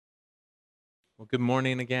Well, good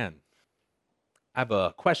morning again. I have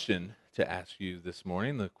a question to ask you this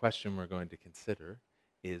morning. The question we're going to consider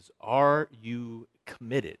is: Are you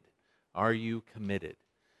committed? Are you committed?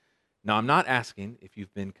 Now, I'm not asking if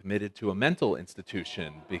you've been committed to a mental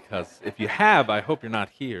institution, because if you have, I hope you're not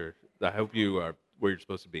here. I hope you are where you're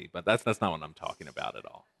supposed to be, but that's not what I'm talking about at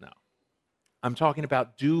all. No. I'm talking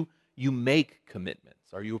about, do you make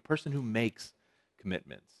commitments? Are you a person who makes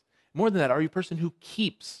commitments? More than that, are you a person who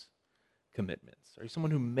keeps commitments? Are you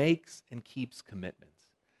someone who makes and keeps commitments?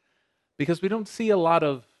 Because we don't see a lot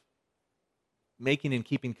of making and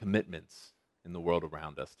keeping commitments in the world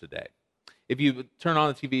around us today. If you turn on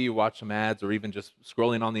the TV, you watch some ads, or even just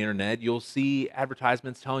scrolling on the internet, you'll see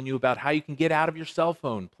advertisements telling you about how you can get out of your cell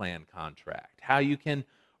phone plan contract, how you can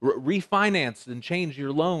refinance and change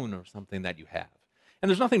your loan or something that you have. And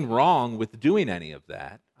there's nothing wrong with doing any of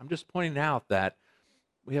that. I'm just pointing out that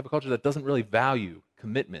we have a culture that doesn't really value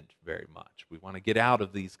commitment very much. We want to get out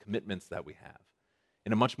of these commitments that we have.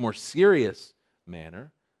 In a much more serious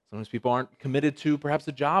manner, sometimes people aren't committed to perhaps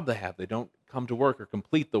a job they have. They don't come to work or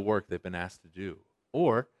complete the work they've been asked to do.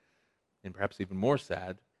 Or, and perhaps even more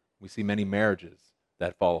sad, we see many marriages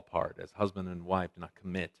that fall apart as husband and wife do not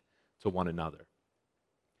commit to one another.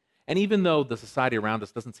 And even though the society around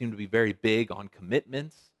us doesn't seem to be very big on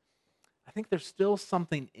commitments, I think there's still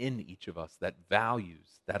something in each of us that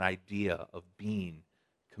values that idea of being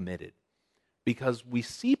committed, because we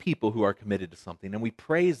see people who are committed to something and we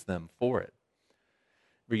praise them for it.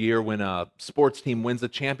 Every year when a sports team wins a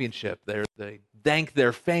championship, they thank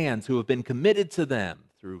their fans who have been committed to them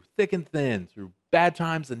through thick and thin, through bad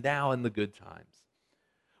times and now in the good times.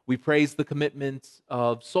 We praise the commitments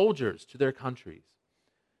of soldiers to their countries.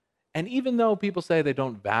 And even though people say they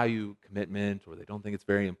don't value commitment or they don't think it's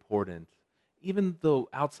very important, even the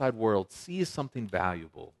outside world sees something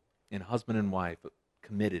valuable in husband and wife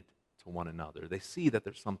committed to one another. They see that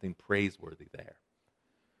there's something praiseworthy there.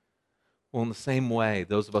 Well, in the same way,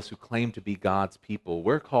 those of us who claim to be God's people,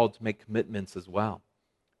 we're called to make commitments as well.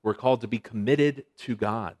 We're called to be committed to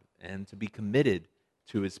God and to be committed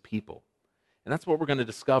to his people. And that's what we're going to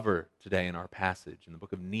discover today in our passage in the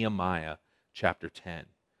book of Nehemiah, chapter 10.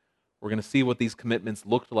 We're going to see what these commitments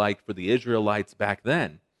looked like for the Israelites back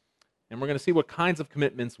then. And we're going to see what kinds of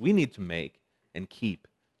commitments we need to make and keep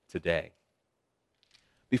today.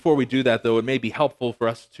 Before we do that, though, it may be helpful for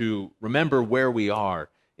us to remember where we are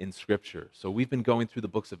in Scripture. So we've been going through the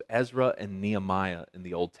books of Ezra and Nehemiah in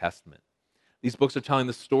the Old Testament. These books are telling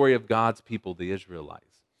the story of God's people, the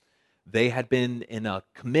Israelites. They had been in a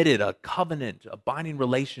covenant, a binding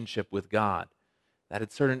relationship with God that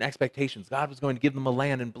had certain expectations. God was going to give them a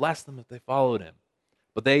land and bless them if they followed him.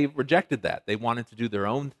 But they rejected that. They wanted to do their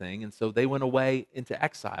own thing, and so they went away into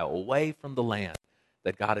exile, away from the land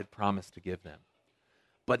that God had promised to give them.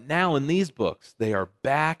 But now in these books, they are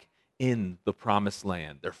back in the promised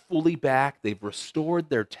land. They're fully back. They've restored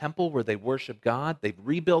their temple where they worship God. They've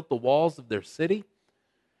rebuilt the walls of their city,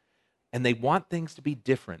 and they want things to be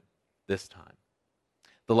different this time.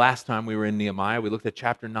 The last time we were in Nehemiah, we looked at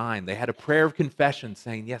chapter 9. They had a prayer of confession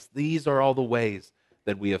saying, yes, these are all the ways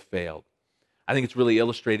that we have failed. I think it's really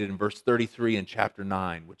illustrated in verse 33 in chapter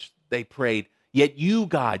 9, which they prayed, yet you,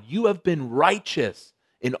 God, you have been righteous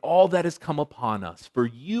in all that has come upon us, for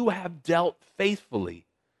you have dealt faithfully,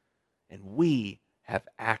 and we have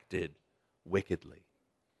acted wickedly.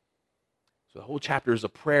 So the whole chapter is a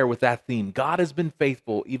prayer with that theme. God has been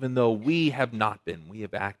faithful even though we have not been. We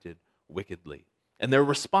have acted wickedly. And their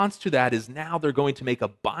response to that is now they're going to make a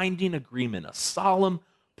binding agreement, a solemn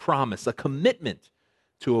promise, a commitment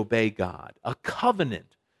to obey God, a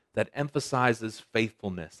covenant that emphasizes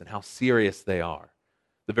faithfulness and how serious they are.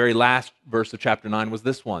 The very last verse of chapter 9 was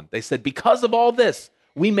this one. They said, because of all this,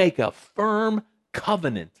 we make a firm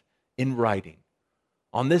covenant in writing.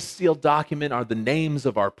 On this sealed document are the names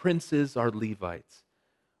of our princes, our Levites,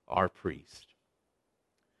 our priests.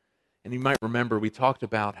 And you might remember we talked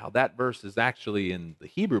about how that verse is actually in the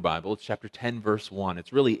Hebrew Bible. It's chapter 10, verse 1.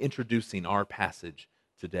 It's really introducing our passage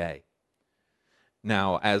today.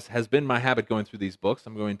 Now, as has been my habit going through these books,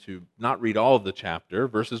 I'm going to not read all of the chapter.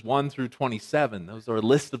 Verses 1 through 27, those are a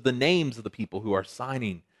list of the names of the people who are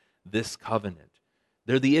signing this covenant.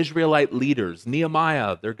 They're the Israelite leaders,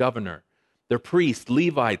 Nehemiah, their governor, their priests,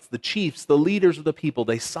 Levites, the chiefs, the leaders of the people.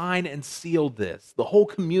 They sign and seal this. The whole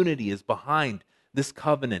community is behind this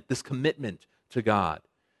covenant, this commitment to God.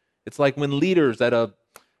 It's like when leaders at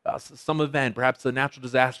some event, perhaps a natural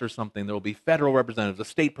disaster or something, there will be federal representatives, a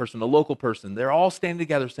state person, a local person. They're all standing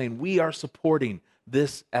together saying, we are supporting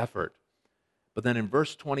this effort. But then in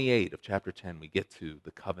verse 28 of chapter 10, we get to the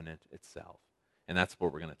covenant itself. And that's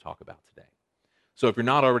what we're going to talk about today. So if you're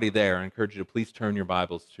not already there, I encourage you to please turn your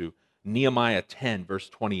Bibles to Nehemiah 10, verse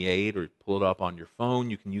 28, or pull it up on your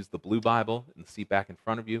phone. You can use the blue Bible in the seat back in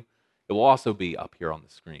front of you. It will also be up here on the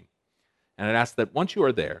screen. And I'd ask that once you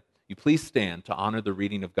are there, you please stand to honor the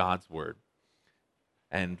reading of God's Word.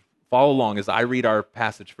 And follow along as I read our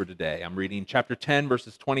passage for today. I'm reading chapter 10,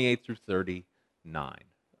 verses 28 through 39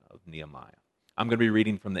 of Nehemiah. I'm going to be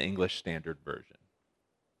reading from the English Standard Version.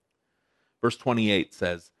 Verse 28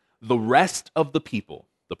 says, "The rest of the people,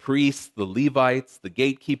 the priests, the Levites, the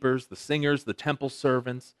gatekeepers, the singers, the temple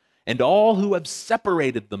servants, and all who have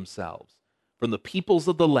separated themselves from the peoples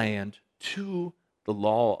of the land to the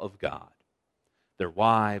law of God, their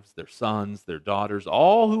wives, their sons, their daughters,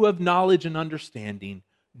 all who have knowledge and understanding,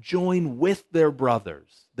 join with their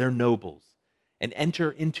brothers, their nobles, and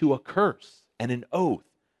enter into a curse and an oath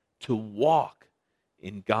to walk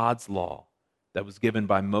in God's law that was given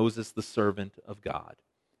by Moses, the servant of God,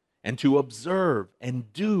 and to observe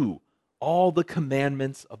and do all the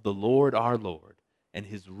commandments of the Lord our Lord and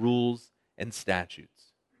his rules and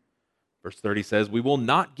statutes." Verse 30 says, "We will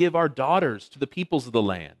not give our daughters to the peoples of the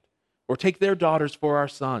land, or take their daughters for our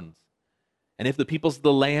sons. And if the peoples of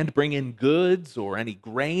the land bring in goods or any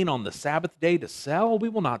grain on the Sabbath day to sell, we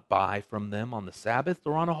will not buy from them on the Sabbath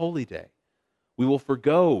or on a holy day. We will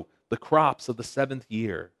forgo the crops of the seventh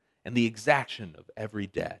year and the exaction of every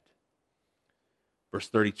debt." Verse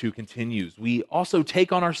 32 continues, "We also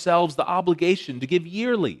take on ourselves the obligation to give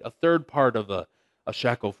yearly a third part of a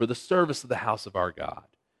shekel for the service of the house of our God."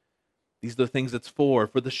 These are the things it's for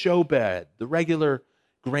the showbread, the regular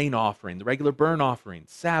grain offering, the regular burnt offering,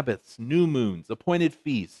 Sabbaths, new moons, appointed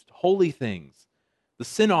feasts, holy things, the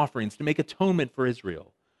sin offerings to make atonement for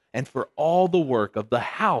Israel, and for all the work of the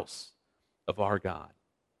house of our God.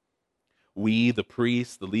 We, the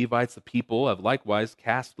priests, the Levites, the people, have likewise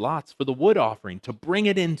cast lots for the wood offering to bring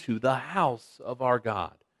it into the house of our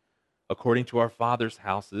God, according to our fathers'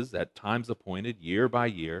 houses, at times appointed year by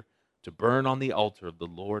year, to burn on the altar of the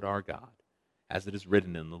Lord our God, as it is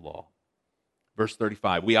written in the law. Verse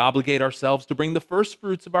 35, "We obligate ourselves to bring the first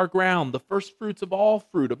fruits of our ground, the first fruits of all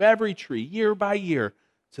fruit of every tree, year by year,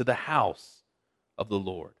 to the house of the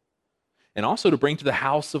Lord. And also to bring to the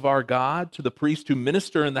house of our God, to the priests who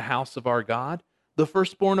minister in the house of our God, the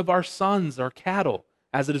firstborn of our sons, our cattle,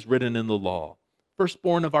 as it is written in the law,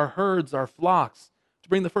 firstborn of our herds, our flocks, to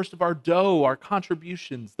bring the first of our dough, our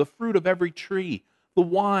contributions, the fruit of every tree, the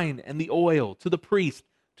wine and the oil, to the priest,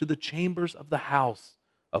 to the chambers of the house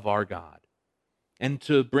of our God. And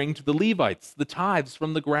to bring to the Levites the tithes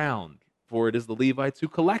from the ground, for it is the Levites who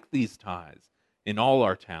collect these tithes in all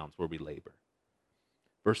our towns where we labor."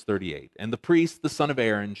 Verse 38, "And the priest, the son of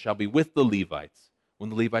Aaron, shall be with the Levites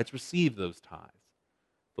when the Levites receive those tithes.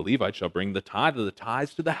 The Levites shall bring the tithe of the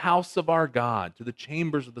tithes to the house of our God, to the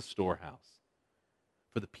chambers of the storehouse.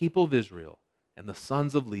 For the people of Israel and the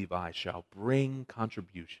sons of Levi shall bring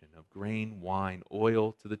contribution of grain, wine,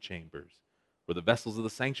 oil to the chambers, where the vessels of the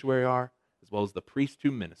sanctuary are, as well as the priests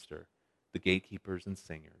who minister, the gatekeepers and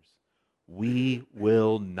singers. We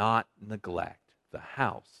will not neglect the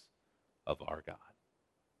house of our God."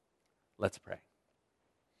 Let's pray.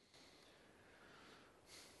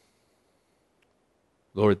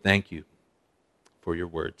 Lord, thank you for your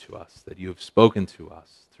word to us, that you have spoken to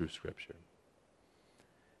us through Scripture.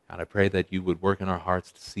 God, I pray that you would work in our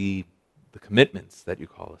hearts to see the commitments that you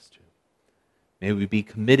call us to. May we be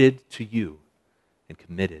committed to you and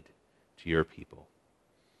committed to your people.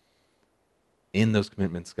 In those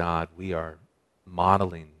commitments, God, we are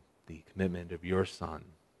modeling the commitment of your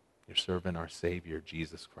Son, your servant, our Savior,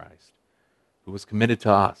 Jesus Christ, who was committed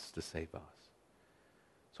to us to save us.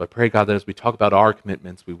 So I pray, God, that as we talk about our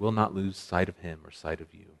commitments, we will not lose sight of him or sight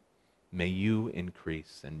of you. May you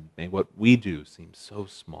increase, and may what we do seem so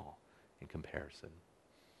small in comparison.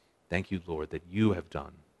 Thank you, Lord, that you have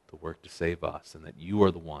done the work to save us, and that you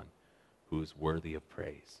are the one who is worthy of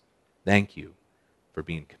praise. Thank you for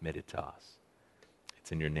being committed to us.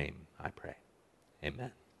 It's in your name I pray.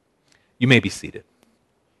 Amen. You may be seated.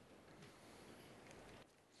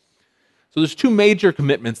 So there's two major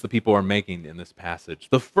commitments the people are making in this passage.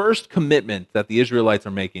 The first commitment that the Israelites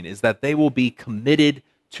are making is that they will be committed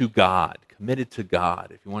to God. Committed to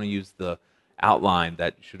God. If you want to use the outline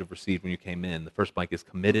that you should have received when you came in, the first blank is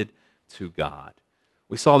committed to God.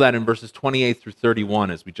 We saw that in verses 28 through 31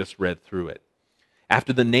 as we just read through it.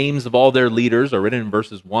 After the names of all their leaders are written in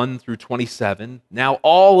verses 1 through 27, now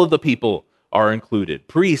all of the people are included.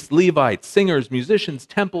 Priests, Levites, singers, musicians,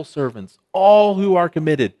 temple servants, all who are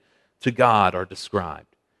committed to God are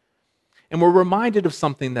described. And we're reminded of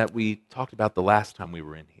something that we talked about the last time we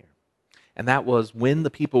were in here. And that was when the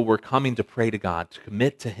people were coming to pray to God, to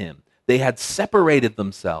commit to him, They had separated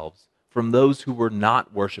themselves from those who were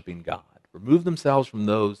not worshiping God, removed themselves from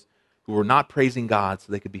those who were not praising God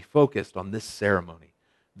so they could be focused on this ceremony,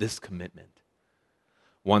 this commitment.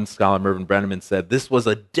 One scholar, Mervyn Brenneman, said this was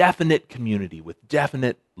a definite community with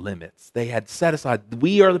definite limits. They had set aside,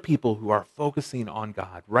 we are the people who are focusing on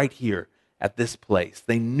God right here at this place.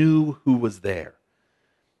 They knew who was there.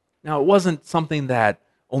 Now, it wasn't something that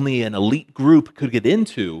only an elite group could get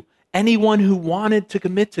into. Anyone who wanted to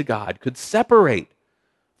commit to God could separate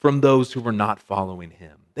from those who were not following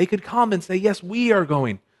him. They could come and say, yes, we are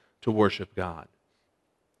going to worship God.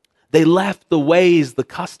 They left the ways, the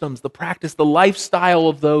customs, the practice, the lifestyle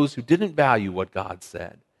of those who didn't value what God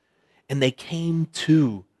said. And they came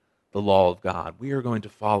to the law of God. We are going to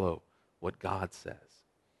follow what God says.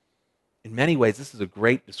 In many ways, this is a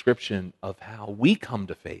great description of how we come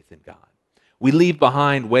to faith in God. We leave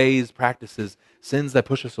behind ways, practices, sins that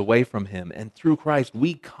push us away from him. And through Christ,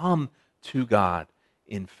 we come to God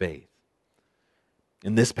in faith.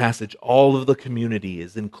 In this passage, all of the community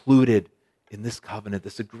is included in this covenant,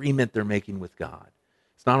 this agreement they're making with God.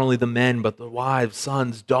 It's not only the men, but the wives,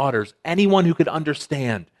 sons, daughters, anyone who could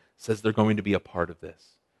understand says they're going to be a part of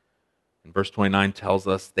this. And verse 29 tells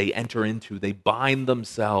us they bind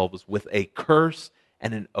themselves with a curse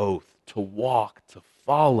and an oath to walk, to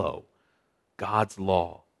follow God's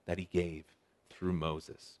law that he gave through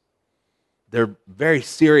Moses. They're very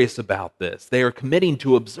serious about this. They are committing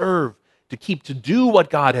to observe, to keep, to do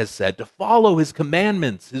what God has said, to follow his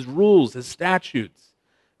commandments, his rules, his statutes.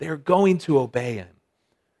 They are going to obey him.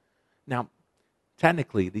 Now,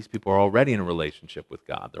 technically, these people are already in a relationship with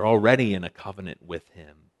God. They're already in a covenant with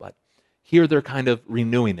him. But here they're kind of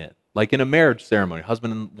renewing it. Like in a marriage ceremony,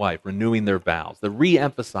 husband and wife renewing their vows. They're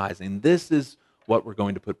re-emphasizing, this is what we're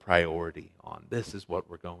going to put priority on. This is what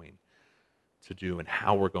we're going to do and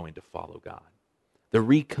how we're going to follow God. They're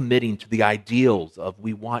recommitting to the ideals of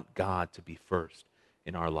we want God to be first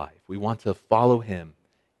in our life. We want to follow him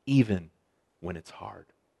even when it's hard.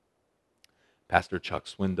 Pastor Chuck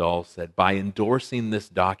Swindoll said, by endorsing this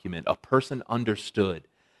document, a person understood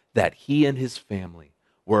that he and his family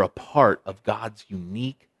were a part of God's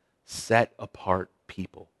unique, set-apart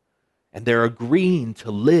people. And they're agreeing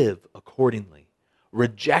to live accordingly,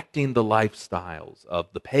 rejecting the lifestyles of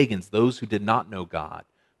the pagans, those who did not know God,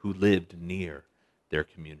 who lived near their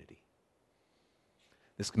community.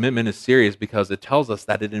 This commitment is serious because it tells us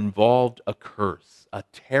that it involved a curse, a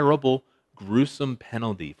terrible, gruesome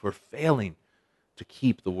penalty for failing to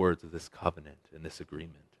keep the words of this covenant and this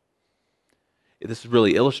agreement. This is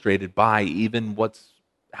really illustrated by even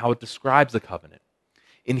how it describes a covenant.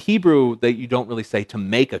 In Hebrew, you don't really say to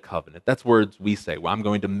make a covenant. That's words we say. Well, I'm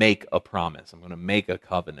going to make a promise. I'm going to make a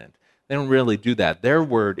covenant. They don't really do that. Their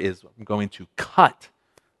word is, I'm going to cut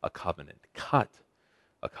a covenant. Cut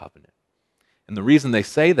a covenant. And the reason they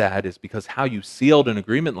say that is because how you sealed an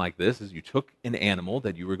agreement like this is you took an animal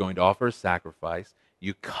that you were going to offer as sacrifice,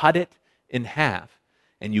 you cut it in half,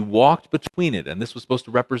 and you walked between it. And this was supposed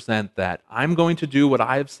to represent that I'm going to do what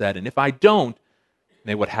I have said, and if I don't,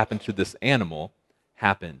 may what happened to this animal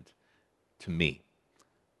happened to me.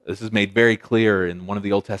 This is made very clear in one of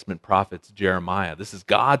the Old Testament prophets, Jeremiah. This is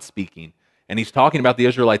God speaking, and he's talking about the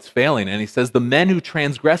Israelites failing, and he says, the men who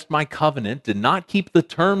transgressed my covenant did not keep the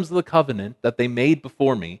terms of the covenant that they made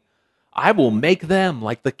before me. I will make them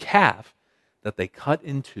like the calf that they cut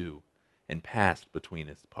in two and passed between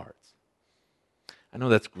its parts. I know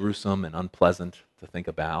that's gruesome and unpleasant to think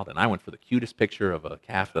about, and I went for the cutest picture of a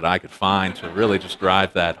calf that I could find to really just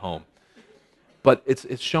drive that home. But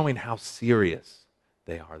it's showing how serious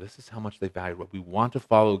they are. This is how much they value what we want to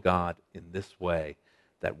follow God in this way,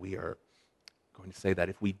 that we are going to say that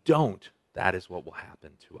if we don't, that is what will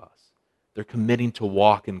happen to us. They're committing to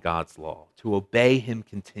walk in God's law, to obey him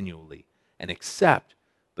continually, and accept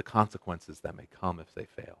the consequences that may come if they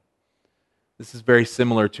fail. This is very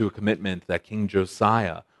similar to a commitment that King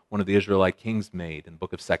Josiah, one of the Israelite kings, made in the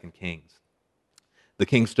book of 2 Kings. The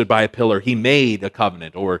king stood by a pillar. He made a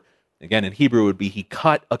covenant, or again in Hebrew it would be he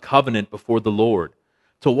cut a covenant before the Lord,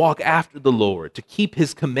 to walk after the Lord, to keep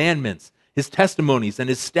his commandments, his testimonies, and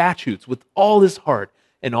his statutes with all his heart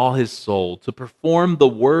and all his soul, to perform the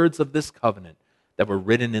words of this covenant that were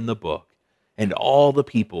written in the book. And all the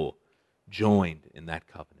people joined in that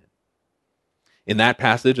covenant. In that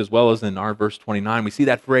passage, as well as in our verse 29, we see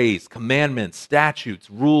that phrase, commandments, statutes,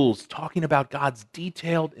 rules, talking about God's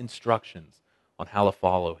detailed instructions on how to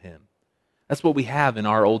follow him. That's what we have in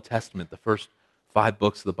our Old Testament, the first 5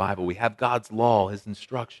 books of the Bible. We have God's law, his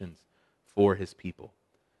instructions for his people.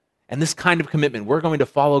 And this kind of commitment, we're going to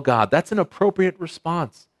follow God, that's an appropriate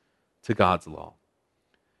response to God's law.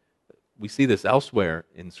 we see this elsewhere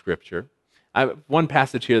in Scripture. I have one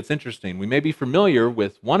passage here that's interesting. We may be familiar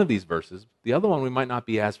with one of these verses, the other one we might not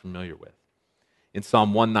be as familiar with. In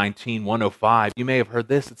Psalm 119, 105, you may have heard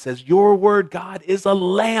this. It says, "Your word, God, is a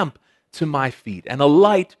lamp to my feet and a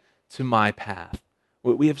light to my path."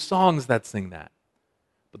 We have songs that sing that.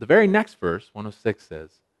 But the very next verse, 106,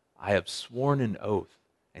 says, "I have sworn an oath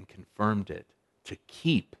and confirmed it to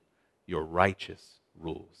keep your righteous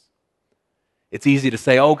rules." It's easy to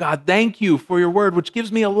say, "Oh God, thank you for your word, which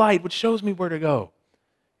gives me a light, which shows me where to go."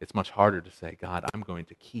 It's much harder to say, "God, I'm going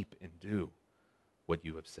to keep and do what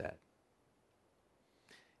you have said."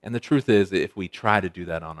 And the truth is, if we try to do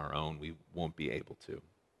that on our own, we won't be able to.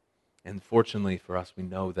 And fortunately for us, we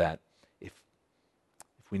know that if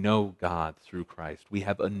we know God through Christ, we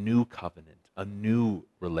have a new covenant, a new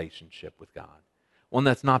relationship with God. One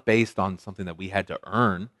that's not based on something that we had to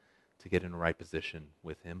earn to get in the right position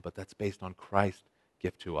with Him, but that's based on Christ's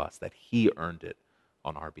gift to us, that He earned it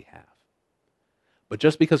on our behalf. But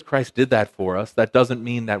just because Christ did that for us, that doesn't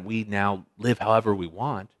mean that we now live however we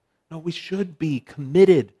want. No, we should be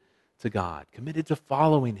committed to God, committed to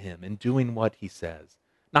following Him and doing what He says,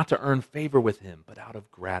 not to earn favor with Him, but out of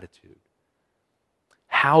gratitude.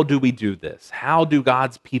 How do we do this? How do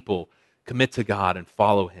God's people commit to God and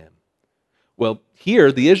follow Him? Well,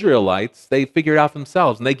 here, the Israelites, they figure it out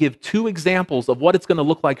themselves, and they give two examples of what it's going to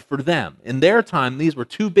look like for them. In their time, these were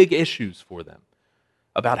two big issues for them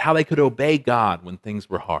about how they could obey God when things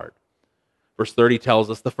were hard. Verse 30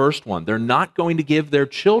 tells us the first one. They're not going to give their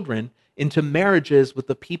children into marriages with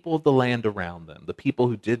the people of the land around them, the people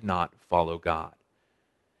who did not follow God.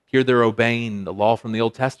 Here they're obeying the law from the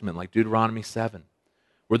Old Testament, like Deuteronomy 7,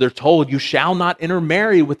 where they're told, "You shall not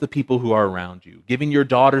intermarry with the people who are around you, giving your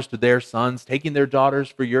daughters to their sons, taking their daughters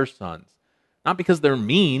for your sons." Not because they're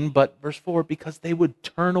mean, but verse 4, because they would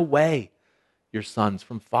turn away your sons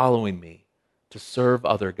from following me to serve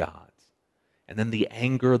other gods. And then the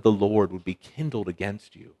anger of the Lord would be kindled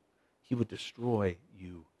against you. He would destroy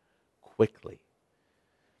you quickly.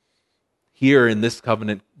 Here in this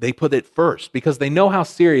covenant, they put it first because they know how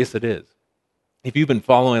serious it is. If you've been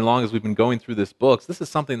following along as we've been going through this book, this is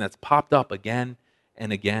something that's popped up again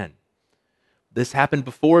and again. This happened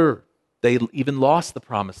before they even lost the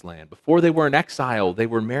promised land. Before they were in exile, they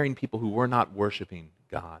were marrying people who were not worshiping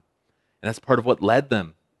God. And that's part of what led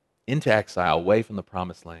them into exile, away from the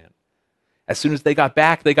promised land. As soon as they got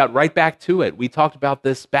back, they got right back to it. We talked about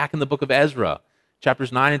this back in the book of Ezra.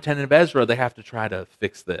 Chapters 9 and 10 of Ezra, they have to try to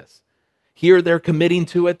fix this. Here they're committing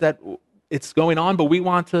to it, that it's going on, but we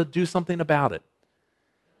want to do something about it.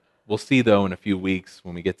 We'll see, though, in a few weeks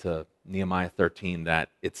when we get to Nehemiah 13 that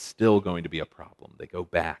it's still going to be a problem. They go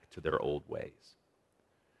back to their old ways.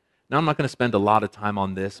 Now, I'm not going to spend a lot of time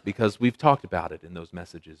on this because we've talked about it in those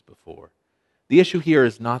messages before. The issue here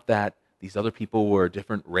is not that these other people were a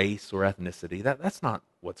different race or ethnicity. That's not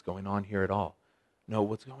what's going on here at all. No,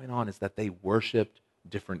 what's going on is that they worshiped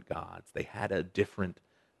different gods. They had a different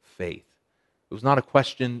faith. It was not a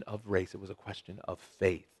question of race. It was a question of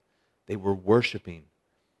faith. They were worshiping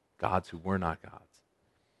gods who were not gods.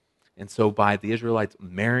 And so by the Israelites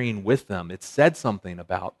marrying with them, it said something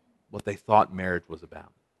about what they thought marriage was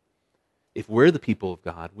about. If we're the people of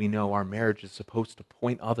God, we know our marriage is supposed to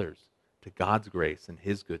point others to God's grace and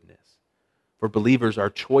His goodness. For believers,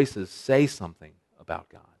 our choices say something about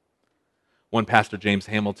God. One pastor, James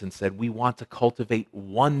Hamilton, said, "We want to cultivate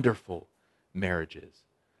wonderful marriages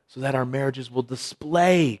so that our marriages will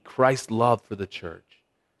display Christ's love for the church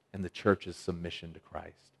and the church's submission to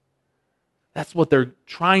Christ." That's what they're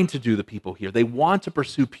trying to do, the people here. They want to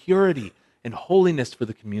pursue purity and holiness for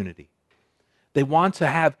the community. They want to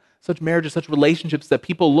have such marriages, such relationships that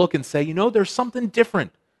people look and say, there's something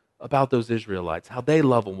different about those Israelites, how they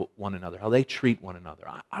love one another, how they treat one another.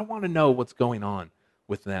 I want to know what's going on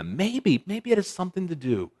with them. Maybe it has something to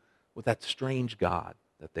do with that strange God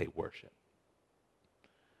that they worship.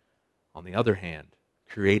 On the other hand,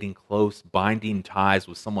 creating close, binding ties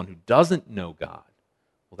with someone who doesn't know God,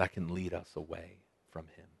 well, that can lead us away from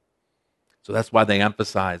Him. So that's why they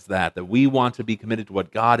emphasize that we want to be committed to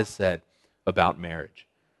what God has said about marriage.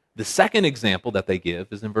 The second example that they give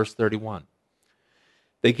is in verse 31.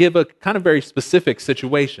 They give a kind of very specific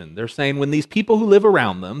situation. They're saying when these people who live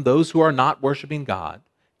around them, those who are not worshiping God,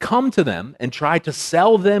 come to them and try to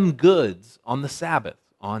sell them goods on the Sabbath,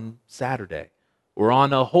 on Saturday, or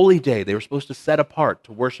on a holy day they were supposed to set apart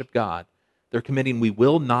to worship God, they're committing, we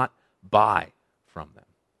will not buy from them.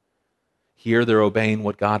 Here they're obeying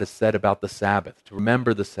what God has said about the Sabbath, to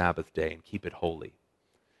remember the Sabbath day and keep it holy.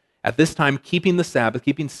 At this time, keeping the Sabbath,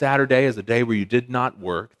 keeping Saturday as a day where you did not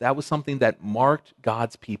work, that was something that marked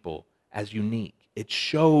God's people as unique. It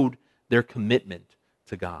showed their commitment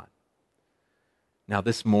to God. Now,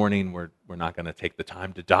 this morning, we're not going to take the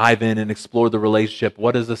time to dive in and explore the relationship.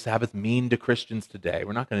 What does the Sabbath mean to Christians today?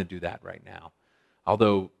 We're not going to do that right now.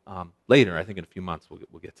 Although later, I think in a few months,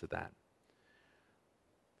 we'll get to that.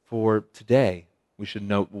 For today, we should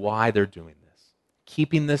note why they're doing this.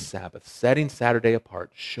 Keeping this Sabbath, setting Saturday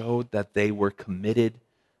apart, showed that they were committed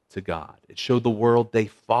to God. It showed the world they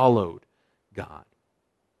followed God.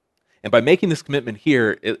 And by making this commitment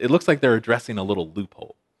here, it looks like they're addressing a little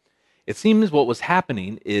loophole. It seems what was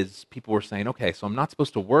happening is people were saying, okay, so I'm not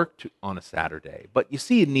supposed to work on a Saturday. But you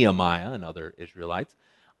see Nehemiah and other Israelites,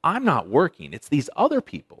 I'm not working. It's these other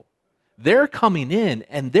people. They're coming in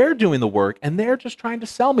and they're doing the work and they're just trying to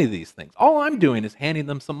sell me these things. All I'm doing is handing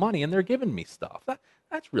them some money and they're giving me stuff.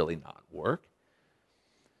 That's really not work.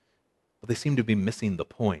 But they seem to be missing the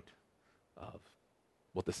point of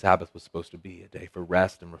what the Sabbath was supposed to be, a day for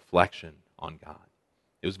rest and reflection on God.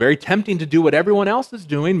 It was very tempting to do what everyone else is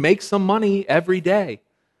doing, make some money every day.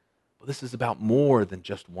 But this is about more than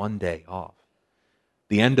just one day off.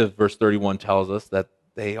 The end of verse 31 tells us that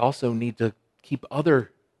they also need to keep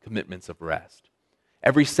other commitments of rest.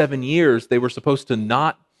 Every 7 years, they were supposed to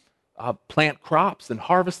not plant crops and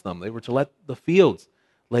harvest them. They were to let the fields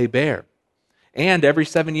lay bare. And every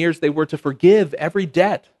 7 years, they were to forgive every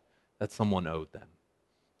debt that someone owed them.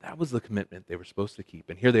 That was the commitment they were supposed to keep.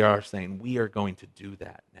 And here they are saying, we are going to do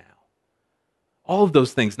that now. All of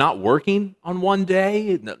those things, not working on one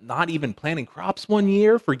day, not even planting crops one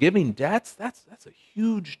year, forgiving debts, that's a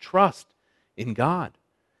huge trust in God.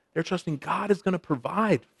 They're trusting God is going to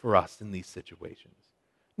provide for us in these situations.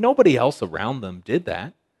 Nobody else around them did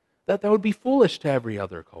that. That would be foolish to every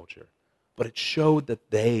other culture. But it showed that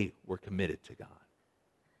they were committed to God.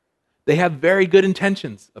 They have very good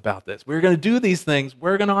intentions about this. We're going to do these things.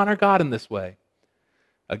 We're going to honor God in this way.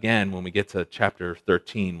 Again, when we get to chapter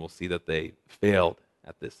 13, we'll see that they failed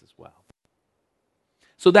at this as well.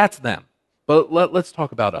 So that's them. But let's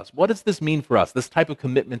talk about us. What does this mean for us, this type of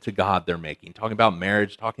commitment to God they're making? Talking about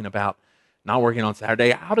marriage, talking about not working on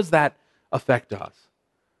Saturday. How does that affect us?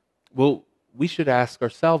 Well, we should ask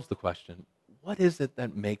ourselves the question, what is it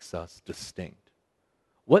that makes us distinct?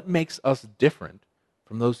 What makes us different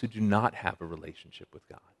from those who do not have a relationship with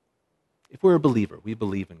God? If we're a believer, we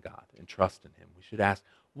believe in God and trust in Him, we should ask,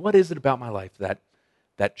 what is it about my life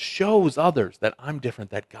that shows others that I'm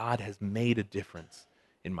different, that God has made a difference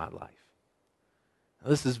in my life? Now,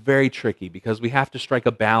 this is very tricky because we have to strike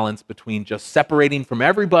a balance between just separating from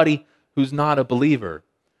everybody who's not a believer,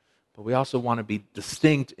 but we also want to be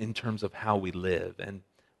distinct in terms of how we live. And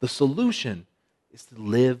the solution is to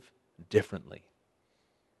live differently.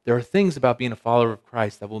 There are things about being a follower of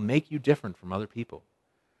Christ that will make you different from other people.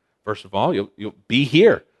 First of all, you'll be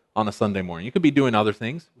here on a Sunday morning. You could be doing other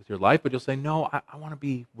things with your life, but you'll say, no, I want to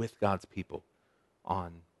be with God's people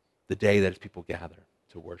on the day that His people gather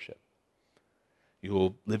to worship.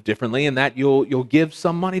 You'll live differently in that you'll give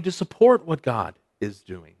some money to support what God is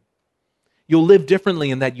doing. You'll live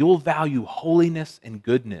differently in that you'll value holiness and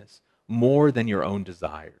goodness more than your own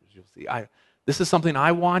desires. You'll see, this is something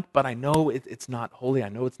I want, but I know it's not holy. I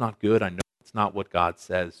know it's not good. I know it's not what God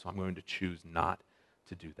says, so I'm going to choose not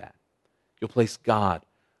to do that. You'll place God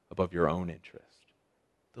above your own interest.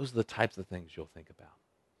 Those are the types of things you'll think about.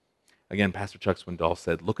 Again, Pastor Chuck Swindoll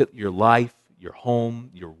said, look at your life, your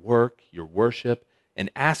home, your work, your worship, and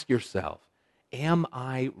ask yourself, am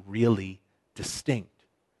I really distinct?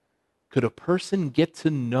 Could a person get to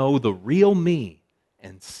know the real me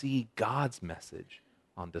and see God's message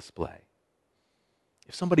on display?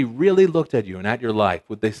 If somebody really looked at you and at your life,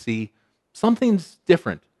 would they see something's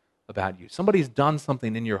different about you? Somebody's done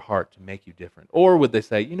something in your heart to make you different. Or would they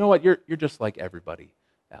say, you know what, you're just like everybody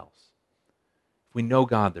else? If we know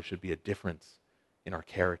God, there should be a difference in our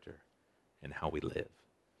character and how we live.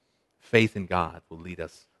 Faith in God will lead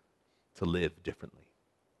us to live differently.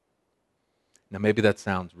 Now, maybe that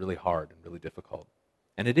sounds really hard and really difficult.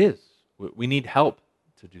 And it is. We need help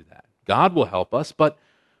to do that. God will help us, but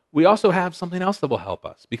we also have something else that will help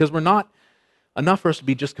us, because we're not enough for us to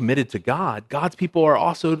be just committed to God. God's people are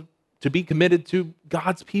also to be committed to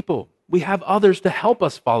God's people. We have others to help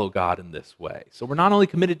us follow God in this way. So we're not only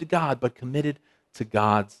committed to God, but committed to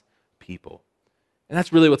God's people. And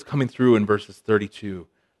that's really what's coming through in verses 32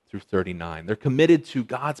 through 39. They're committed to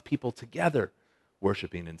God's people together,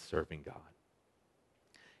 worshiping and serving God.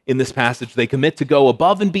 In this passage, they commit to go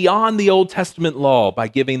above and beyond the Old Testament law by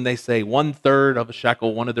giving, they say, 1/3 of a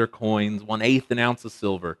shekel, one of their coins, 1/8 an ounce of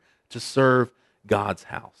silver, to serve God's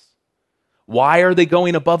house. Why are they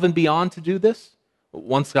going above and beyond to do this?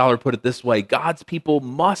 One scholar put it this way: God's people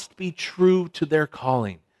must be true to their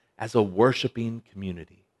calling as a worshiping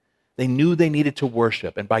community. They knew they needed to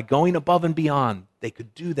worship, and by going above and beyond, they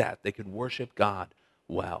could do that. They could worship God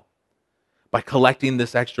well. By collecting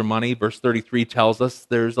this extra money, verse 33 tells us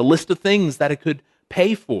there's a list of things that it could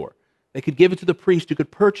pay for. They could give it to the priest who could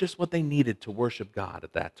purchase what they needed to worship God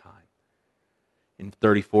at that time. In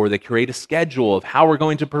 34, they create a schedule of how we're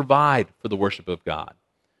going to provide for the worship of God.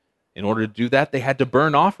 In order to do that, they had to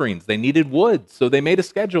burn offerings. They needed wood, so they made a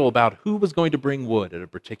schedule about who was going to bring wood at a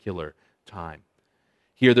particular time.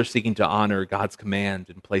 Here they're seeking to honor God's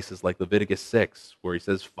command in places like Leviticus 6, where he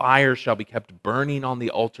says, "Fire shall be kept burning on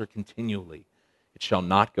the altar continually. It shall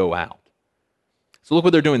not go out." So look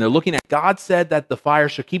what they're doing. They're looking at, God said that the fire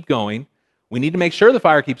should keep going. We need to make sure the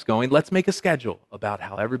fire keeps going. Let's make a schedule about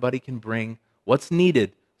how everybody can bring what's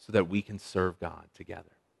needed so that we can serve God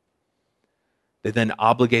together. They then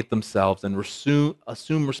obligate themselves and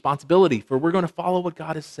assume responsibility for we're going to follow what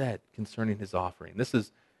God has said concerning his offering. This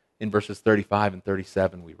is in verses 35 and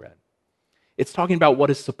 37 we read. It's talking about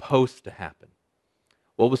what is supposed to happen.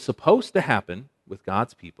 What was supposed to happen with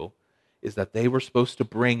God's people is that they were supposed to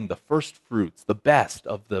bring the first fruits, the best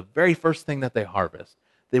of the very first thing that they harvest.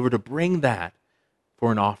 They were to bring that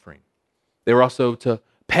for an offering. They were also to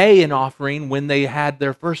pay an offering when they had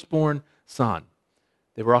their firstborn son.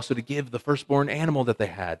 They were also to give the firstborn animal that they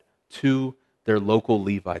had to their local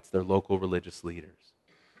Levites, their local religious leaders.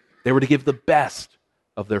 They were to give the best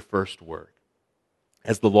of their first work.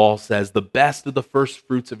 As the law says, the best of the first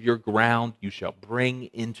fruits of your ground you shall bring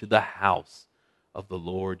into the house of the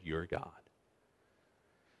Lord your God.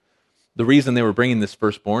 The reason they were bringing this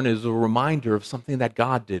firstborn is a reminder of something that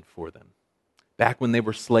God did for them. Back when they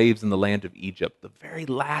were slaves in the land of Egypt, the very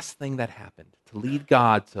last thing that happened to lead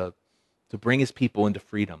God to bring his people into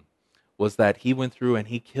freedom was that he went through and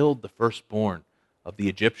he killed the firstborn of the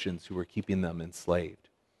Egyptians who were keeping them enslaved.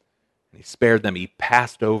 And he spared them. He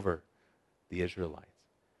passed over the Israelites.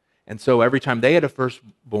 And so every time they had a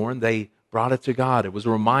firstborn, they brought it to God. It was a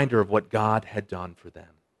reminder of what God had done for them.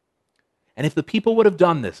 And if the people would have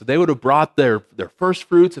done this, if they would have brought their first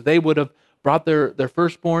fruits, if they would have brought their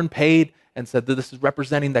firstborn, paid, and said that this is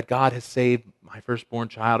representing that God has saved my firstborn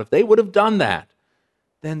child, if they would have done that,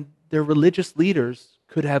 then their religious leaders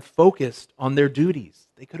could have focused on their duties.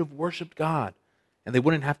 They could have worshiped God, and they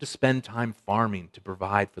wouldn't have to spend time farming to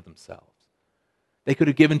provide for themselves. They could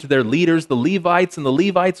have given to their leaders, the Levites, and the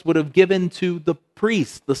Levites would have given to the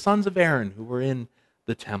priests, the sons of Aaron, who were in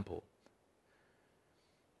the temple.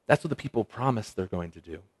 That's what the people promised they're going to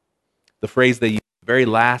do. The phrase they used, the very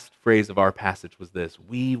last phrase of our passage was this: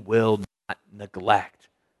 "We will not neglect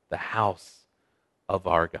the house of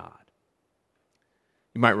our God."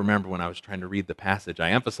 You might remember when I was trying to read the passage,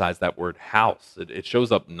 I emphasized that word house. It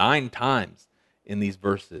shows up 9 times in these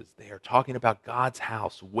verses. They are talking about God's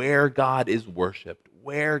house, where God is worshiped,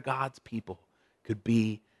 where God's people could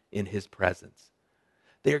be in his presence.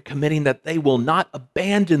 They are committing that they will not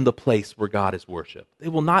abandon the place where God is worshiped. They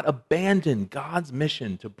will not abandon God's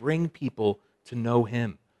mission to bring people to know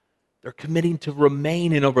him. They're committing to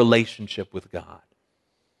remain in a relationship with God.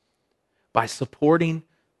 By supporting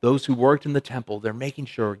those who worked in the temple, they're making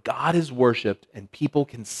sure God is worshiped and people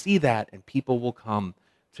can see that and people will come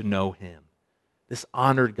to know him. This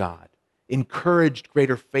honored God, encouraged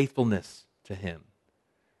greater faithfulness to him.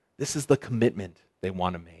 This is the commitment they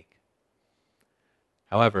want to make.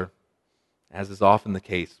 However, as is often the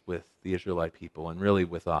case with the Israelite people and really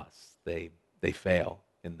with us, they fail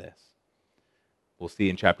in this. We'll see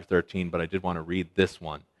in chapter 13, but I did want to read this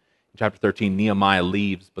one. In chapter 13, Nehemiah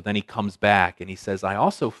leaves, but then he comes back and he says, "I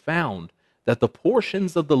also found that the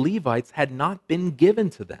portions of the Levites had not been given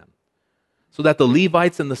to them, so that the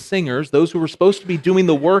Levites and the singers, those who were supposed to be doing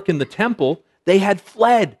the work in the temple, they had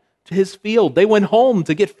fled to his field. They went home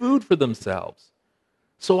to get food for themselves.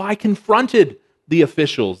 So I confronted the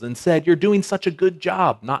officials and said, 'You're doing such a good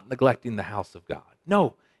job not neglecting the house of God.'"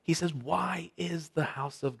 No, he says, "Why is the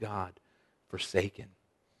house of God forsaken?"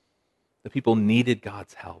 The people needed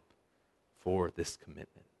God's help for this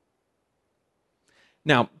commitment.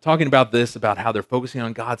 Now, talking about this, about how they're focusing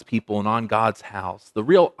on God's people and on God's house, the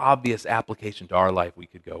real obvious application to our life we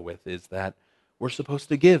could go with is that we're supposed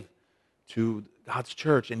to give to God's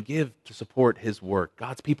church and give to support his work.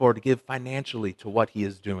 God's people are to give financially to what he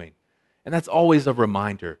is doing. And that's always a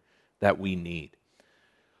reminder that we need.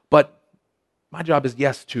 But my job is,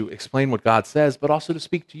 yes, to explain what God says, but also to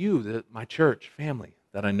speak to you, my church family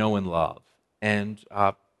that I know and love. And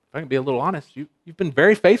if I can be a little honest, you've been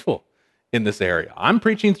very faithful in this area. I'm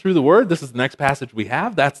preaching through the word. This is the next passage we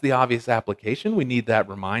have. That's the obvious application. We need that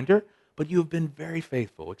reminder. But you have been very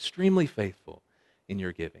faithful, extremely faithful in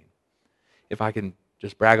your giving. If I can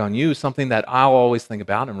just brag on you, something that I'll always think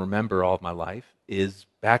about and remember all of my life is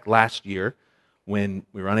back last year when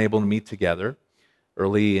we were unable to meet together,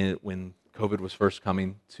 when COVID was first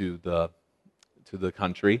coming to the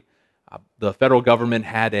country. The federal government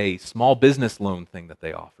had a small business loan thing that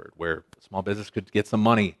they offered where small business could get some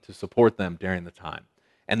money to support them during the time.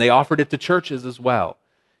 And they offered it to churches as well.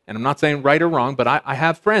 And I'm not saying right or wrong, but I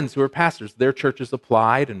have friends who are pastors. Their churches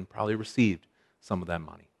applied and probably received some of that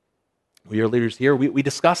money. We are leaders here. We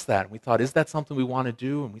discussed that. And we thought, is that something we want to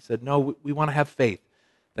do? And we said, no, we want to have faith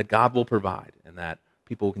that God will provide and that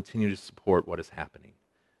people will continue to support what is happening.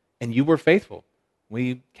 And you were faithful.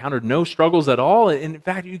 We countered no struggles at all. And in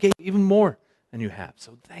fact, you gave even more than you have.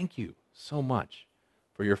 So thank you so much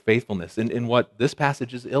for your faithfulness in what this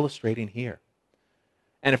passage is illustrating here.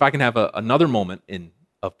 And if I can have another moment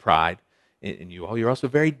of pride in you all, you're also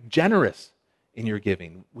very generous in your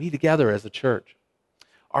giving. We together as a church,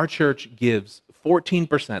 our church gives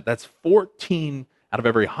 14%. That's 14 out of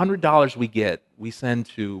every $100 we get, we send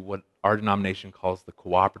to what our denomination calls the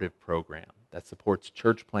cooperative program that supports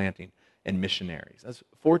church planting and missionaries. That's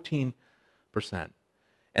 14%.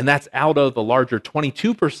 And that's out of the larger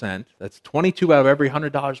 22%, that's 22 out of every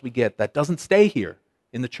 $100 we get, that doesn't stay here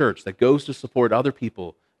in the church, that goes to support other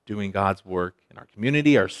people doing God's work in our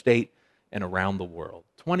community, our state, and around the world.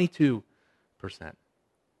 22%.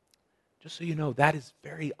 Just so you know, that is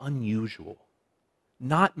very unusual.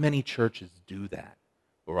 Not many churches do that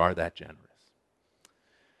or are that generous.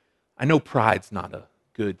 I know pride's not a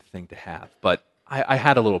good thing to have, but I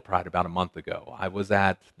had a little pride about a month ago. I was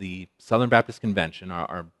at the Southern Baptist Convention,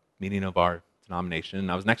 our meeting of our denomination,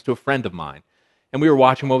 and I was next to a friend of mine, and we were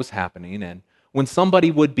watching what was happening, and when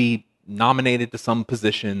somebody would be nominated to some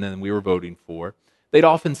position and we were voting for, they'd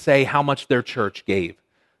often say how much their church gave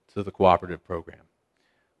to the cooperative program.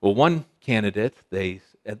 Well, one candidate, they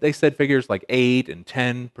said figures like 8 and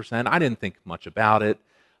 10%. I didn't think much about it.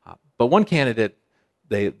 But one candidate,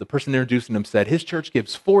 the person introducing him said, his church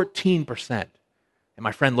gives 14%. And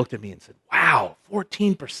my friend looked at me and said, wow,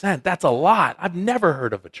 14%, that's a lot. I've never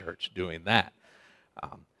heard of a church doing that.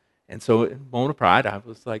 And so in a moment of pride, I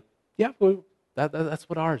was like, yeah, well, that's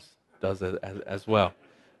what ours does as well.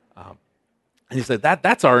 And he said,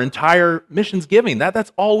 that's our entire missions giving.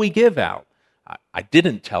 That's all we give out. I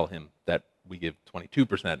didn't tell him that we give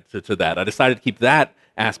 22% to that. I decided to keep that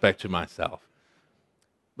aspect to myself.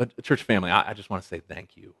 But church family, I just want to say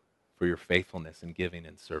thank you for your faithfulness in giving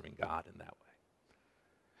and serving God in that way.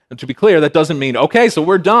 And to be clear, that doesn't mean, okay, so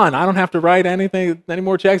we're done. I don't have to write any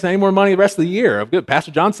more checks, any more money the rest of the year. I'm good.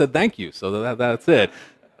 Pastor John said thank you, so that's it.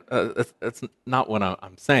 That's not what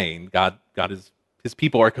I'm saying. God is, his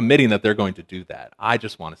people are committing that they're going to do that. I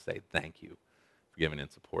just want to say thank you for giving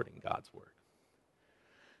and supporting God's word.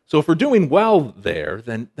 So if we're doing well there,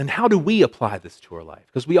 then how do we apply this to our life?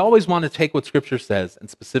 Because we always want to take what Scripture says and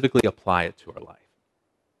specifically apply it to our life.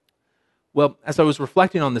 Well, as I was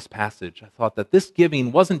reflecting on this passage, I thought that this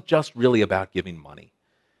giving wasn't just really about giving money.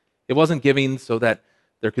 It wasn't giving so that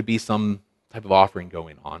there could be some type of offering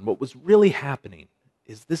going on. What was really happening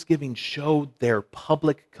is this giving showed their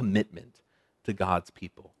public commitment to God's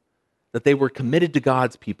people, that they were committed to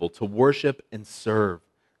God's people to worship and serve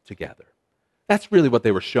together. That's really what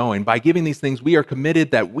they were showing. By giving these things, we are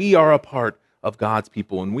committed that we are a part of God's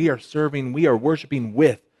people and we are serving, we are worshiping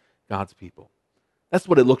with God's people. That's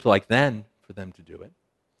what it looked like then for them to do it.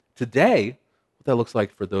 Today, what that looks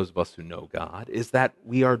like for those of us who know God is that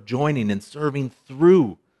we are joining and serving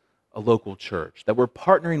through a local church, that we're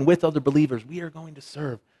partnering with other believers. We are going to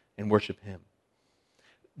serve and worship Him.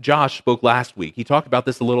 Josh spoke last week. He talked about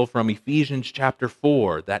this a little from Ephesians chapter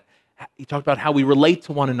 4, that he talked about how we relate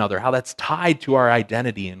to one another, how that's tied to our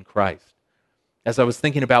identity in Christ. As I was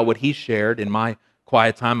thinking about what he shared in my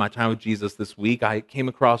quiet time, my time with Jesus this week, I came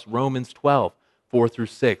across Romans 12, 4 through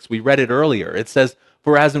 6. We read it earlier. It says,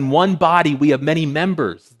 "For as in one body we have many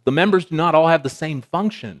members, the members do not all have the same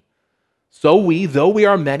function. So we, though we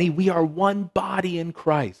are many, we are one body in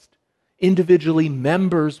Christ, individually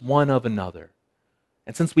members one of another.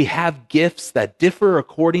 And since we have gifts that differ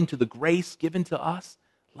according to the grace given to us,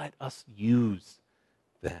 let us use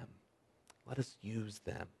them." Let us use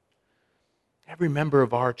them. Every member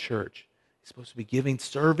of our church is supposed to be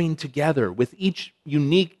serving together with each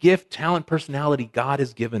unique gift, talent, personality God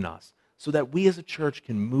has given us, so that we as a church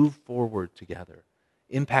can move forward together,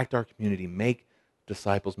 impact our community, make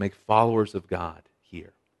disciples, make followers of God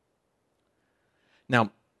here.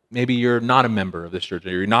 Now, maybe you're not a member of this church,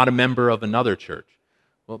 or you're not a member of another church.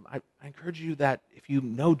 Well, I encourage you that if you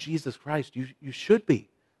know Jesus Christ, you should be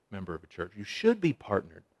a member of a church. You should be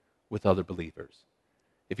partnered with other believers.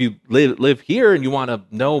 If you live here and you want to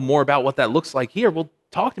know more about what that looks like here, well,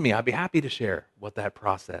 talk to me. I'd be happy to share what that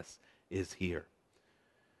process is here.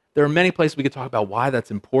 There are many places we could talk about why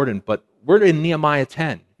that's important, but we're in Nehemiah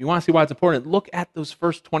 10. If you want to see why it's important, look at those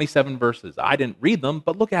first 27 verses. I didn't read them,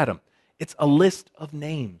 but look at them. It's a list of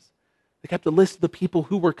names. They kept a list of the people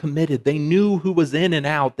who were committed. They knew who was in and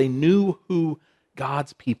out. They knew who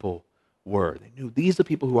God's people were. They knew these are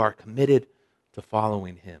people who are committed to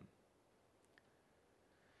following him.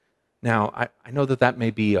 Now, I know that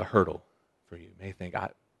may be a hurdle for you. You may think,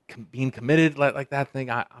 being committed like that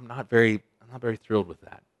thing, I'm not very thrilled with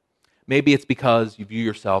that. Maybe it's because you view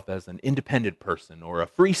yourself as an independent person or a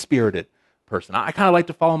free-spirited person. I kind of like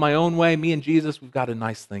to follow my own way. Me and Jesus, we've got a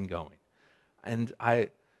nice thing going. And I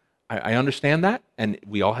understand that, and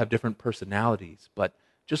we all have different personalities, but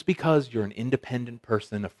just because you're an independent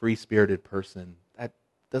person, a free-spirited person, that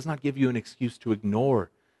does not give you an excuse to ignore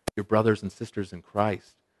your brothers and sisters in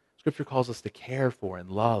Christ. Scripture calls us to care for and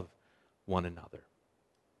love one another.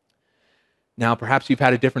 Now, perhaps you've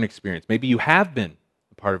had a different experience. Maybe you have been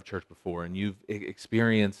a part of church before, and you've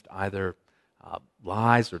experienced either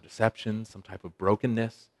lies or deception, some type of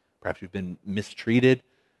brokenness. Perhaps you've been mistreated,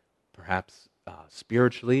 perhaps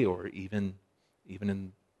spiritually, or even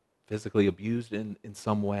physically abused in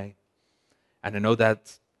some way. And I know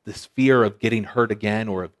that this fear of getting hurt again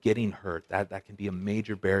or of getting hurt, that can be a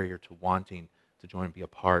major barrier to wanting to join and be a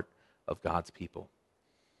part of God's people.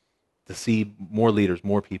 To see more leaders,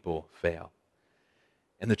 more people fail.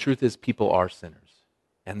 And the truth is, people are sinners.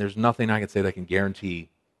 And there's nothing I can say that can guarantee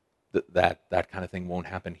that kind of thing won't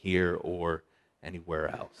happen here or anywhere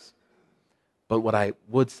else. But what I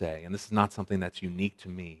would say, and this is not something that's unique to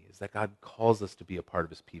me, is that God calls us to be a part of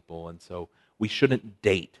his people, and so we shouldn't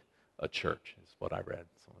date a church, is what I read.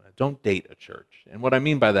 So don't date a church. And what I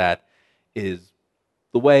mean by that is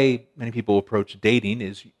the way many people approach dating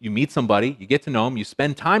is you meet somebody, you get to know them, you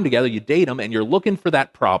spend time together, you date them, and you're looking for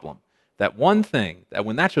that problem, that one thing, that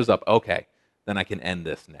when that shows up, okay, then I can end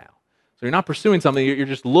this now. So you're not pursuing something, you're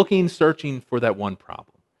just looking, searching for that one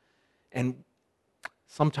problem. And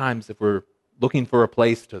sometimes if we're looking for a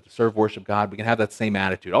place to serve, worship God, we can have that same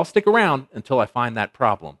attitude. I'll stick around until I find that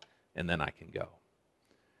problem, and then I can go.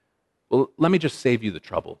 Well, let me just save you the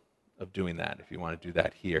trouble of doing that if you want to do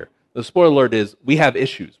that here. The spoiler alert is we have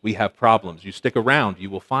issues, we have problems. You stick around, you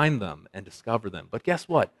will find them and discover them. But guess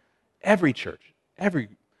what? Every church, every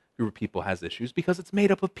group of people has issues because it's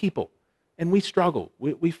made up of people. And we struggle,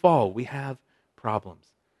 we fall, we have problems.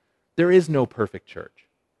 There is no perfect church.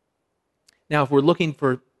 Now, if we're looking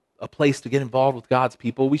for a place to get involved with God's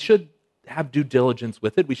people, we should have due diligence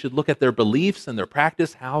with it. We should look at their beliefs and their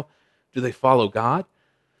practice. How do they follow God?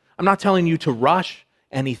 I'm not telling you to rush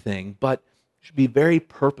anything, but you should be very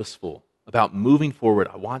purposeful about moving forward.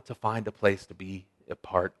 I want to find a place to be a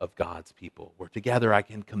part of God's people, where together I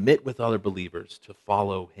can commit with other believers to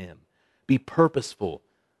follow him. Be purposeful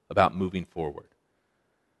about moving forward.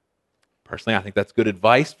 Personally, I think that's good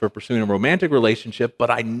advice for pursuing a romantic relationship,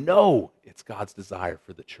 but I know it's God's desire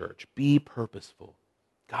for the church. Be purposeful.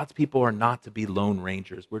 God's people are not to be lone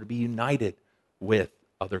rangers. We're to be united with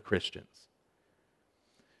other Christians.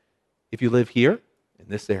 If you live here in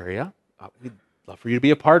this area, we'd love for you to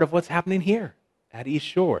be a part of what's happening here at East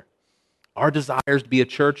Shore. Our desire is to be a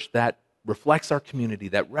church that reflects our community,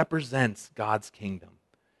 that represents God's kingdom.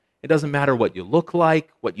 It doesn't matter what you look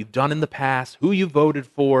like, what you've done in the past, who you voted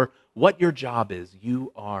for, what your job is.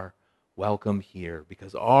 You are welcome here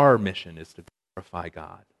because our mission is to glorify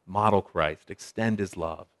God, model Christ, extend his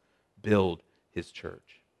love, build his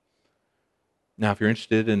church. Now, if you're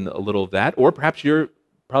interested in a little of that, or perhaps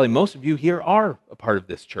probably most of you here are a part of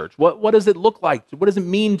this church. What does it look like? What does it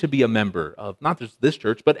mean to be a member of not just this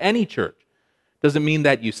church, but any church? Does it mean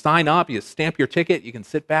that you sign up, you stamp your ticket, you can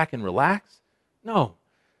sit back and relax? No,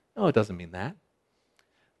 it doesn't mean that.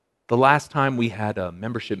 The last time we had a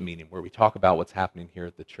membership meeting where we talk about what's happening here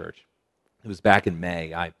at the church, it was back in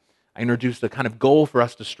May. I introduced a kind of goal for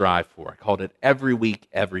us to strive for. I called it Every Week,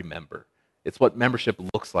 Every Member. It's what membership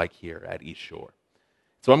looks like here at East Shore.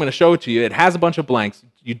 So I'm going to show it to you. It has a bunch of blanks.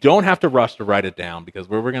 You don't have to rush to write it down because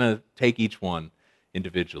we're going to take each one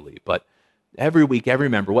individually. But every week, every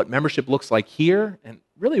member, what membership looks like here, and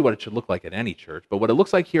really what it should look like at any church, but what it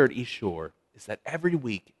looks like here at East Shore is that every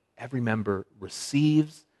week, every member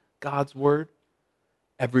receives God's word.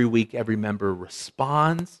 Every week, every member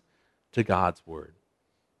responds to God's word.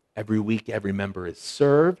 Every week, every member is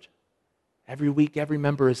served. Every week, every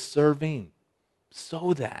member is serving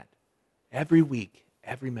so that every week,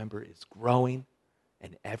 every member is growing,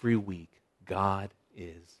 and every week, God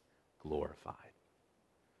is glorified.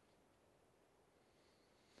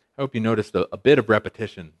 I hope you noticed a bit of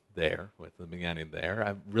repetition there with the beginning there.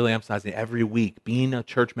 I'm really emphasizing every week. Being a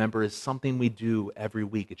church member is something we do every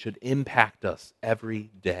week. It should impact us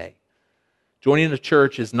every day. Joining a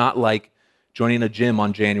church is not like joining a gym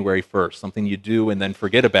on January 1st, something you do and then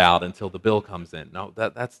forget about until the bill comes in. No,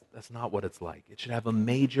 that's not what it's like. It should have a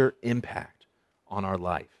major impact on our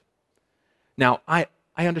life. Now, I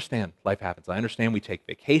understand life happens. I understand we take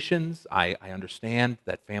vacations. I understand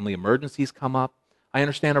that family emergencies come up. I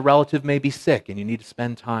understand a relative may be sick and you need to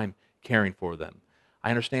spend time caring for them. I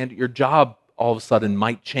understand your job all of a sudden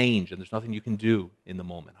might change and there's nothing you can do in the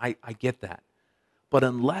moment. I get that. But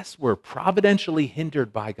unless we're providentially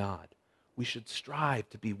hindered by God, we should strive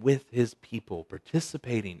to be with his people,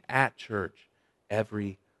 participating at church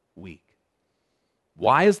every week.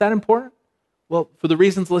 Why is that important? Well, for the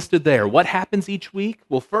reasons listed there. What happens each week?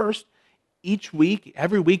 Well, first, each week,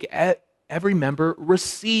 every member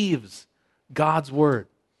receives God's word.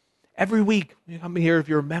 Every week, you come here, if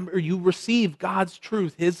you're a member, you receive God's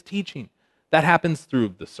truth, his teaching. That happens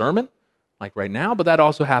through the sermon, like right now, but that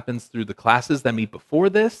also happens through the classes that meet before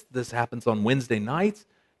this. This happens on Wednesday nights.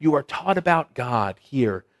 You are taught about God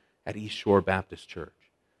here at East Shore Baptist Church.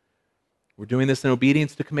 We're doing this in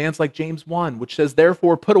obedience to commands like James 1, which says,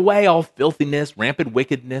 therefore, put away all filthiness, rampant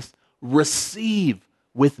wickedness, receive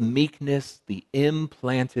with meekness the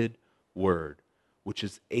implanted word, which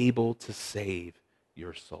is able to save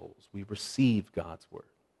your souls. We receive God's word.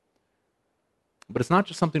 But it's not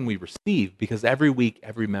just something we receive, because every week,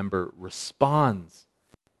 every member responds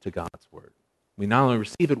to God's word. We not only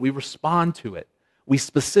receive it, we respond to it. We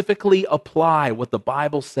specifically apply what the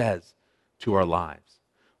Bible says to our lives.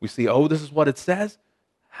 We see, oh, this is what it says.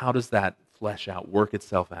 How does that flesh out, work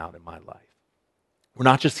itself out in my life? We're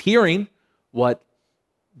not just hearing what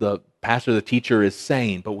the pastor, the teacher is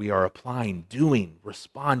saying, but we are applying, doing,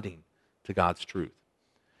 responding to God's truth.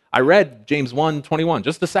 I read James 1:21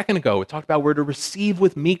 just a second ago. It talked about we're to receive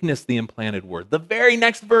with meekness the implanted word. The very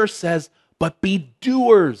next verse says, but be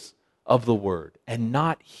doers of the word and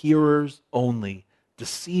not hearers only,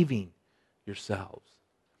 deceiving yourselves.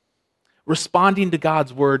 Responding to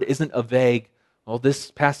God's word isn't a vague, well,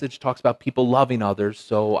 this passage talks about people loving others,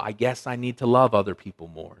 so I guess I need to love other people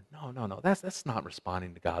more. No. That's not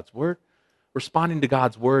responding to God's word. Responding to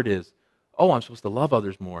God's word is, oh, I'm supposed to love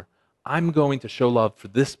others more. I'm going to show love for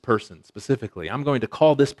this person specifically. I'm going to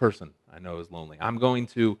call this person I know is lonely. I'm going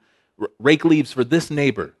to rake leaves for this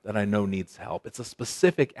neighbor that I know needs help. It's a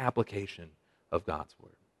specific application of God's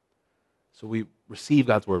word. So we receive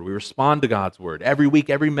God's word. We respond to God's word. Every week,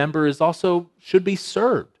 every member should be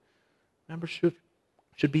served. Members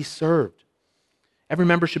should be served. Every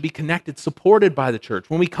member should be connected, supported by the church.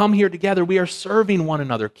 When we come here together, we are serving one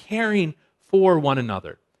another, caring for one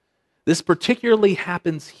another. This particularly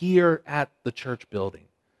happens here at the church building.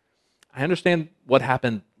 I understand what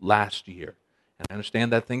happened last year, and I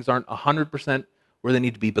understand that things aren't 100% where they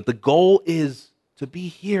need to be, but the goal is to be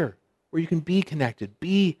here, where you can be connected,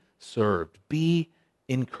 be served, be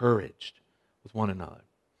encouraged with one another.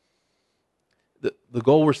 The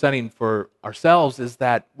goal we're setting for ourselves is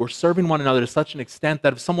that we're serving one another to such an extent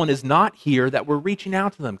that if someone is not here, that we're reaching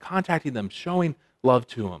out to them, contacting them, showing love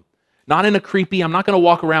to them. Not in a creepy, I'm not going to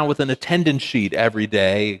walk around with an attendance sheet every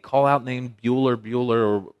day, call out name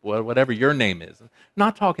Bueller, or whatever your name is. I'm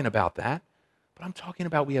not talking about that, but I'm talking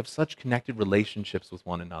about we have such connected relationships with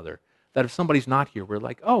one another that if somebody's not here, we're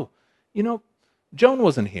like, oh, Joan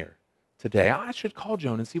wasn't here today. I should call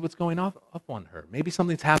Joan and see what's going up on her. Maybe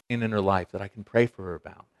something's happening in her life that I can pray for her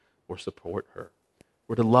about or support her.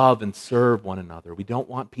 We're to love and serve one another. We don't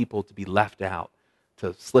want people to be left out,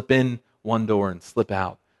 to slip in one door and slip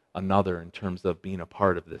out another in terms of being a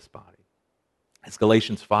part of this body. As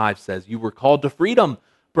Galatians 5 says, you were called to freedom,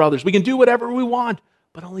 brothers. We can do whatever we want,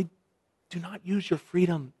 but only do not use your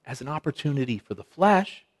freedom as an opportunity for the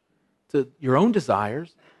flesh, to your own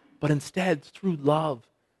desires, but instead, through love,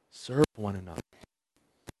 serve one another.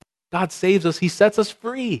 God saves us. He sets us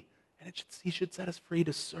free. And He should set us free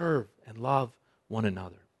to serve and love one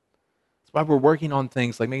another. That's why we're working on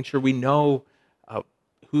things like making sure we know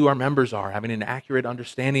who our members are, having an accurate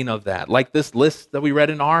understanding of that, like this list that we read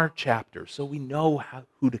in our chapter, so we know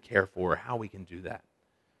who to care for, how we can do that.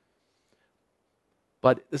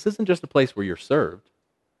 But this isn't just a place where you're served.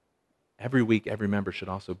 Every week, every member should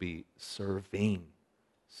also be serving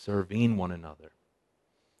one another.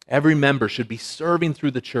 Every member should be serving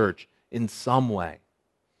through the church in some way.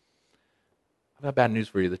 I've got bad news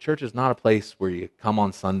for you. The church is not a place where you come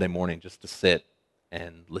on Sunday morning just to sit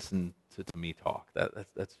and listen to me talk.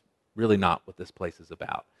 That's really not what this place is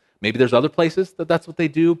about. Maybe there's other places that's what they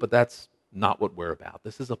do, but that's not what we're about.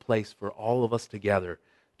 This is a place for all of us together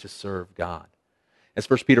to serve God. As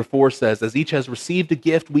 1 Peter 4 says, as each has received a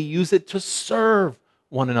gift, we use it to serve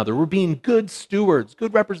one another. We're being good stewards,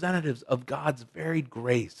 good representatives of God's varied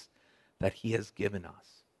grace that he has given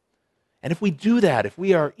us. And if we do that, if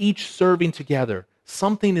we are each serving together,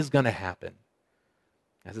 something is going to happen.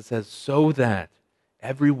 As it says, so that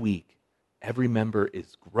every week, every member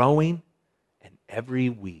is growing, and every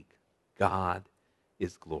week, God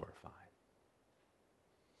is glorified.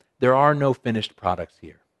 There are no finished products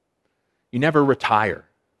here. You never retire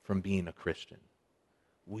from being a Christian.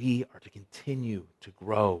 We are to continue to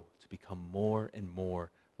grow, to become more and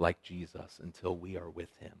more like Jesus until we are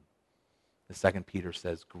with him. The 2 Peter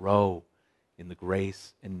says, grow in the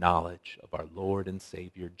grace and knowledge of our Lord and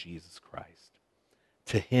Savior, Jesus Christ.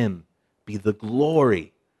 To him be the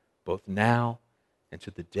glory both now and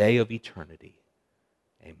to the day of eternity.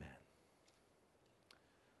 Amen.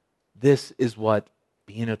 This is what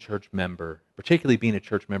being a church member, particularly being a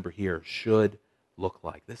church member here, should look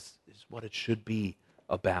like. This is what it should be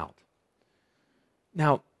about.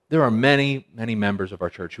 Now, there are many, many members of our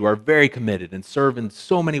church who are very committed and serve in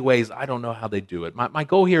so many ways. I don't know how they do it. My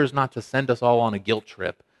goal here is not to send us all on a guilt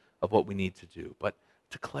trip of what we need to do, but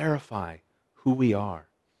to clarify who we are.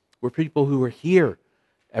 We're people who are here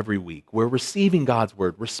every week. We're receiving God's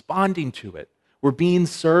word, responding to it. We're being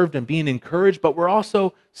served and being encouraged, but we're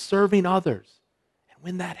also serving others. And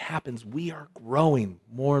when that happens, we are growing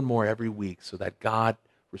more and more every week so that God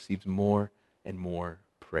receives more and more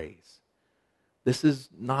praise. This is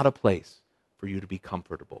not a place for you to be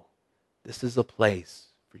comfortable. This is a place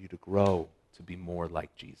for you to grow to be more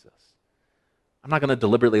like Jesus. I'm not going to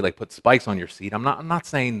deliberately put spikes on your seat. I'm not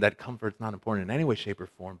saying that comfort's not important in any way, shape, or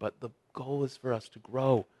form, but the goal is for us to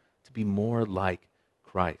grow to be more like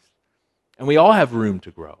Christ. And we all have room to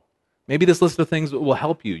grow. Maybe this list of things will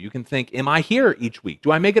help you. You can think, am I here each week?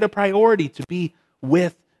 Do I make it a priority to be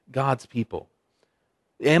with God's people?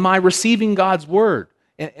 Am I receiving God's word?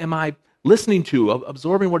 Am I listening to,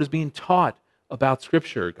 absorbing what is being taught about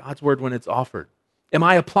Scripture, God's word when it's offered? Am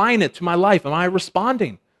I applying it to my life? Am I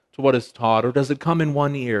responding to what is taught, or does it come in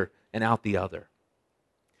one ear and out the other?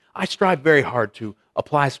 I strive very hard to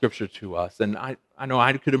apply Scripture to us, and I know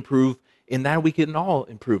I could improve in that. We can all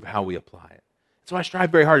improve how we apply it. So I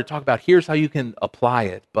strive very hard to talk about here's how you can apply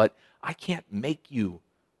it, but I can't make you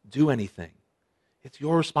do anything. It's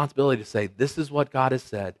your responsibility to say, this is what God has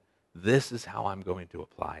said, this is how I'm going to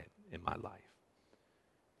apply it in my life.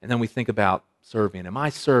 And then we think about serving. Am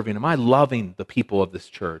I loving the people of this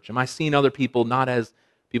church? Am I seeing other people not as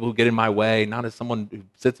people who get in my way, not as someone who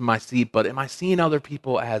sits in my seat, but am I seeing other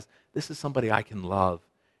people as this is somebody I can love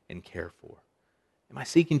and care for? Am I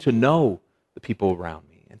seeking to know the people around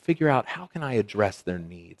me and figure out how can I address their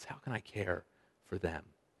needs? How can I care for them?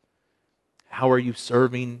 How are you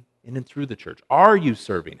serving in and through the church? Are you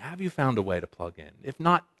serving? Have you found a way to plug in? If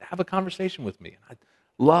not, have a conversation with me. I'd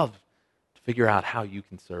love to figure out how you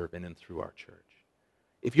can serve in and through our church.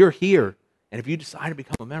 If you're here and if you decide to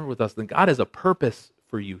become a member with us, then God has a purpose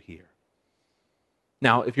for you here.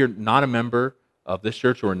 Now, if you're not a member of this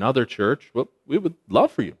church or another church, well, we would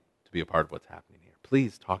love for you to be a part of what's happening here.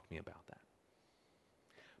 Please talk to me about that.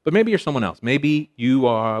 But maybe you're someone else. Maybe you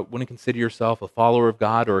wouldn't consider yourself a follower of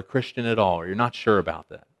God or a Christian at all, or you're not sure about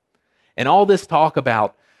that. And all this talk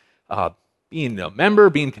about being a member,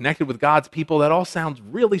 being connected with God's people, that all sounds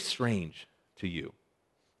really strange to you.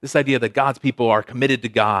 This idea that God's people are committed to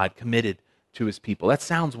God, committed to his people, that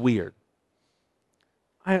sounds weird.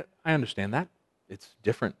 I understand that. It's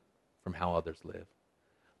different from how others live.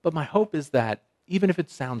 But my hope is that even if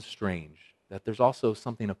it sounds strange, that there's also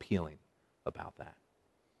something appealing about that.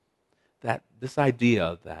 That this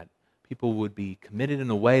idea that people would be committed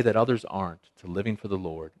in a way that others aren't to living for the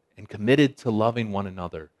Lord and committed to loving one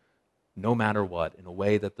another no matter what in a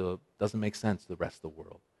way that doesn't make sense to the rest of the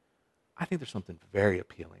world. I think there's something very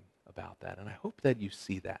appealing about that, and I hope that you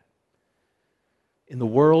see that. In the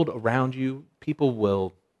world around you, people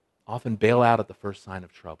will often bail out at the first sign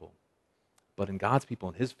of trouble. But in God's people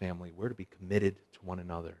and his family, we're to be committed to one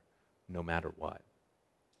another no matter what.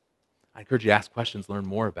 I encourage you to ask questions, learn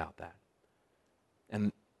more about that.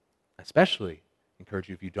 And I especially encourage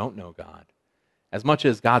you, if you don't know God, as much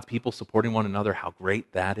as God's people supporting one another, how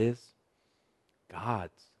great that is,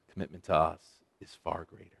 God's commitment to us is far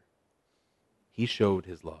greater. He showed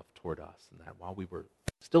his love toward us, and that while we were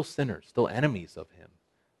still sinners, still enemies of him,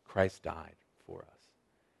 Christ died for us.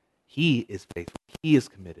 He is faithful. He is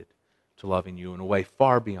committed to loving you in a way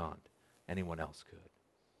far beyond anyone else could.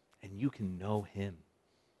 And you can know him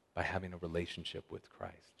by having a relationship with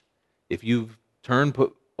Christ. If you've turned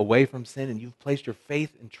away from sin and you've placed your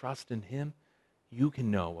faith and trust in him, you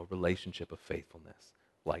can know a relationship of faithfulness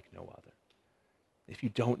like no other. If you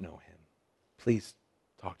don't know him, please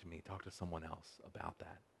talk to me, talk to someone else about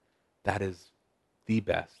that. That is the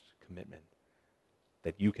best commitment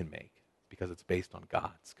that you can make because it's based on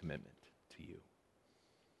God's commitment to you.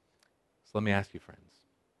 So let me ask you, friends,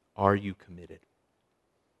 are you committed?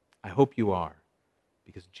 I hope you are,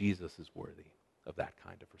 because Jesus is worthy of that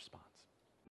kind of response.